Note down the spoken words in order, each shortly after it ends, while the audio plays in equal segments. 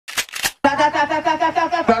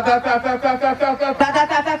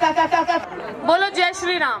बोलो जय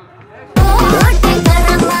श्री राम।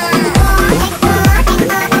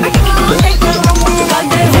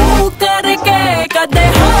 कदे हूँ करके कदे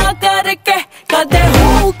हाँ करके कदे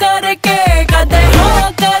हूँ करके कदे हाँ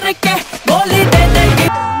करके बोली दे देगी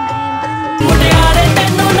मुनियारे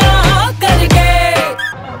तेनू ना करके।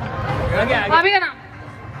 भाभी का नाम?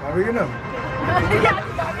 भाभी का नाम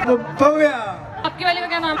तो भव्या। आपकी वाली का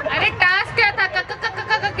क्या नाम? अरे टास्क क्या था?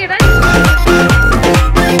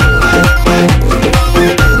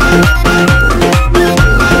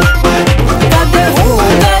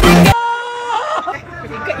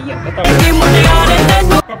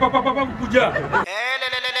 पूजा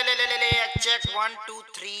check 1 2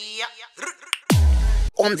 3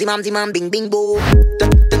 ओम जिमाम बिंग बिंग बो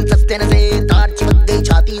तन सस्ते न से तार चिपक गई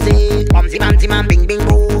छाती से। ओम जिमाम बिंग बिंग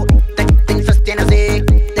बो तन सस्ते न से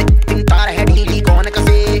तार है ढीली कौन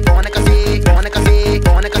कसे कौन कसे कौन कसे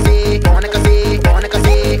कौन कसे कौन कसे कौन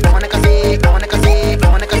कसे कौन कसे कौन कसे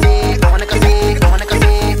कौन कसे कौन कसे कौन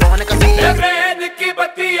कसे कौन कसे ब्रेन की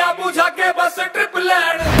बत्तियां बुझा के बस ट्रिप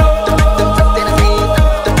लैंड दो।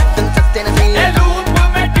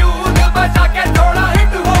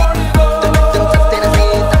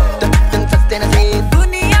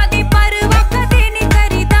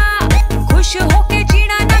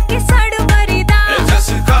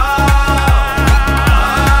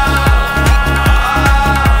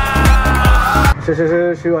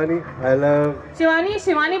 शिवानी आई लव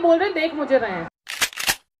शिवानी बोल रहे देख मुझे रहे हैं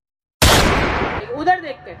उधर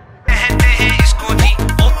देख के। कहते हैं इसको जी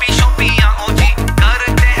ओपी शोपी या ओजी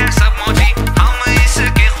करते हैं सब मौजी हम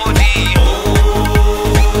इसके खोजी।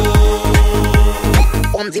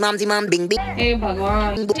 ओम जिमाम बिंग बिंग। हे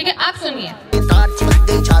भगवान। ठीक है आप सुनिए। तार चिपक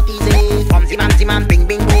गई छाती से। ओम जिमाम बिंग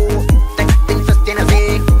बिंग बो तन सस्ते न से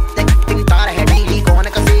तार है ढीली कौन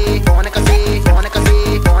कसे कौन कसे कौन कसे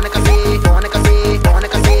कौन कसे कौन कसे कौन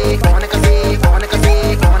कसे कौन कसे कौन कसे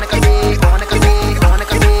कौन कसे कौन कसे कौन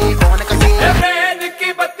कसे कौन कसे ब्रेन की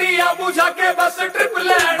बत्तियां बुझा के बस ट्रिप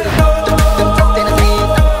लैंड दो।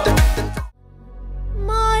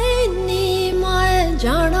 मैं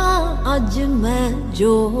जाना अज मैं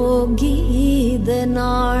जोगी दे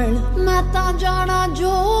नाल मैं ता जाना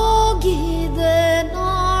जोगी दे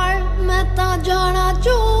नाल मैं ता जाना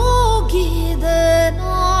जोगी दे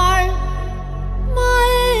नाल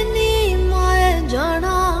मैं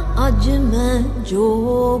जाना अज मैं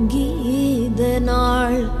जोगी दे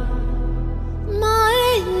नाल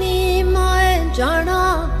मैं जाना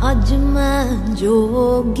अज मैं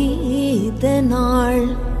जोगी दे नाल।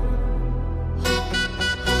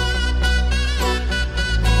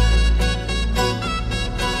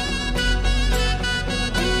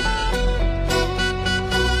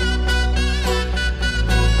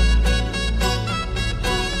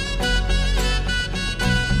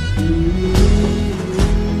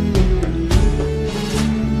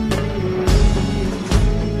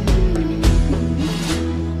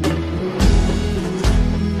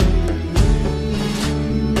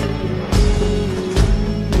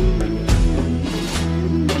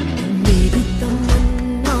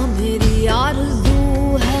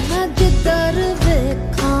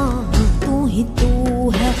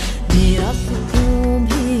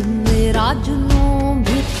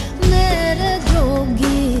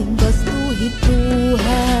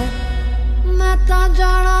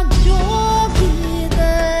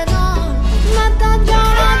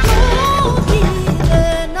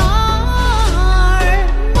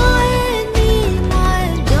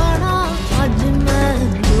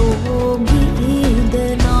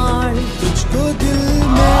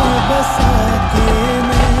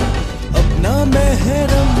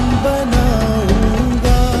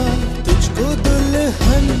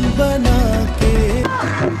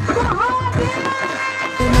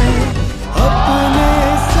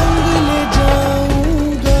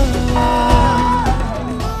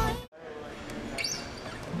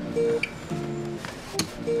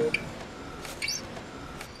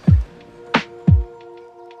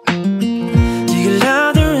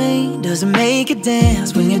 Does it make you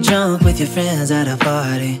dance when you're drunk with your friends at a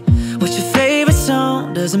party? What's your favorite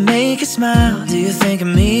song? Does it make you smile? Do you think of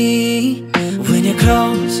me? When you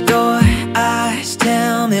close your eyes,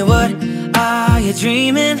 tell me what are you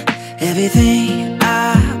dreaming? Everything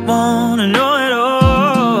I wanna know it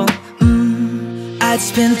all. I'd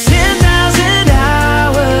spend 10,000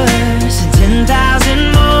 hours and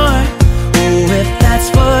 10,000 more. Oh, if that's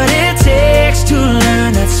what it takes to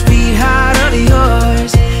learn that sweet heart of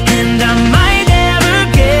yours. And I might never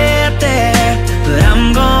get there, but I'm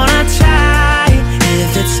gonna try.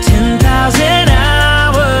 If it's 10,000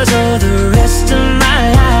 hours or the rest of my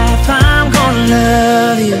life, I'm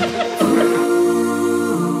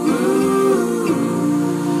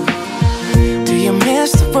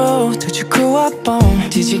bone.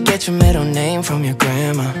 Did you get your middle name from your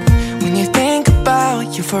grandma? When you think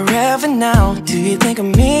about you forever now, do you think of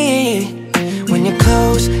me? When you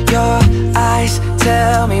close your eyes,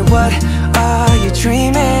 tell me what are you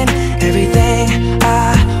dreaming